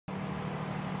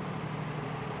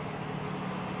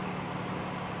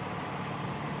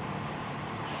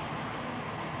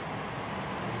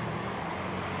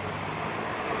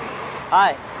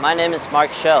Hi, my name is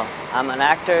Mark Shell. I'm an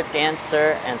actor,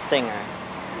 dancer, and singer.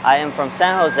 I am from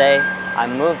San Jose. I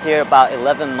moved here about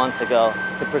 11 months ago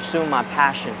to pursue my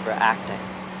passion for acting.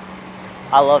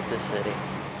 I love this city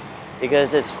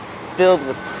because it's filled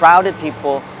with crowded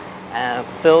people and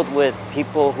filled with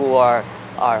people who are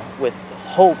with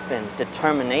hope and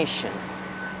determination.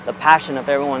 The passion of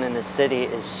everyone in this city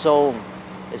is so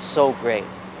great,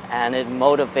 and it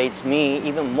motivates me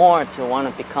even more to want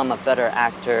to become a better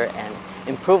actor and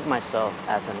improve myself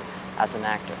as an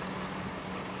actor.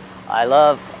 I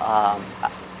love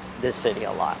this city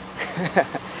a lot.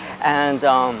 And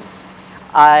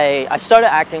I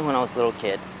started acting when I was a little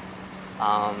kid,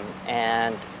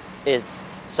 and it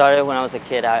started when I was a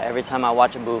kid. Every time I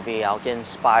watch a movie, I'll get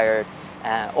inspired,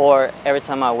 or every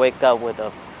time I wake up with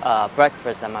a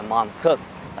breakfast that my mom cooked,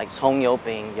 like 葱油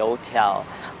饼, 油条,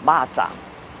 蚂蚱,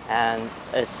 and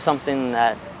it's something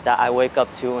that I wake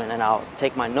up to, and then I'll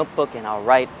take my notebook and I'll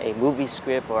write a movie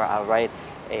script, or I'll write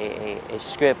a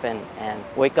script and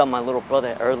wake up my little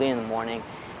brother early in the morning,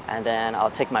 and then I'll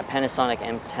take my Panasonic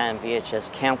M10 VHS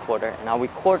camcorder and I'll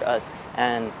record us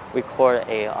and record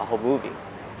a whole movie.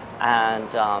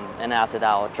 And after that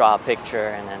I'll draw a picture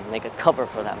and then make a cover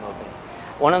for that movie.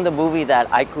 One of the movies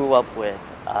that I grew up with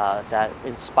that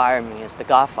inspired me is The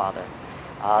Godfather.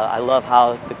 I love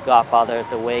how The Godfather,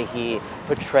 the way he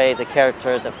portrayed the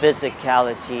character, the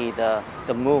physicality,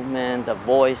 the movement, the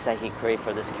voice that he created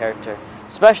for this character,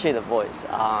 especially the voice.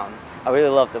 I really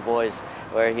love the voice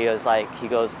where he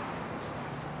goes,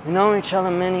 "We know each other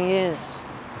many years.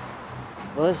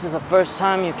 Well, this is the first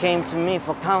time you came to me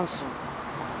for counsel,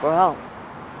 for help.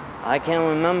 I can't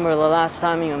remember the last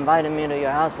time you invited me to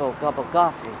your house for a cup of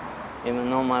coffee,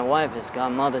 even though my wife is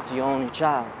godmother to your only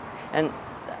child." And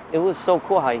it was so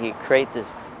cool how he created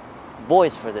this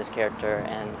voice for this character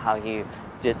and how he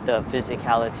did the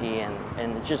physicality,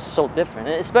 and it's just so different.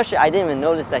 And especially, I didn't even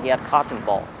notice that he had cotton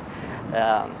balls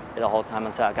the whole time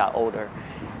until I got older.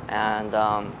 And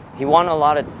he won a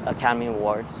lot of Academy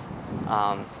Awards.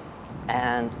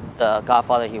 And The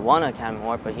Godfather, he won an Academy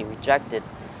Award, but he rejected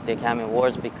the Academy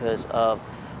Awards because of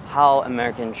how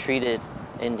Americans treated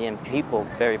Indian people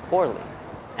very poorly.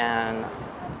 And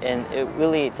it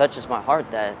really touches my heart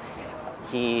that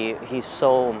he's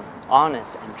so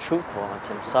honest and truthful of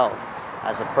himself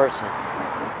as a person.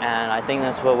 And I think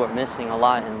that's what we're missing a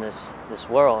lot in this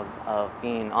world, of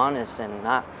being honest and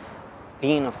not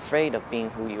being afraid of being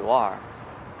who you are.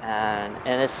 And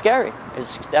it's scary.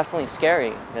 It's definitely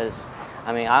scary because,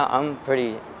 I mean,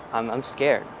 I'm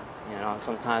scared, you know,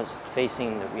 sometimes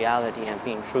facing the reality and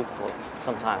being truthful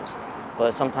sometimes.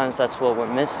 But sometimes that's what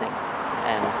we're missing.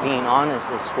 And being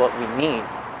honest is what we need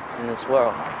in this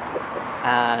world.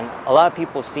 And a lot of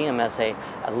people see him as a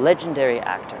legendary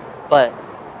actor, but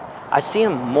I see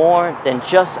him more than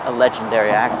just a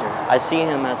legendary actor. I see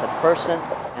him as a person,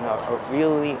 and a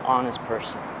really honest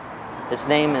person. His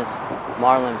name is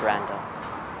Marlon Brando.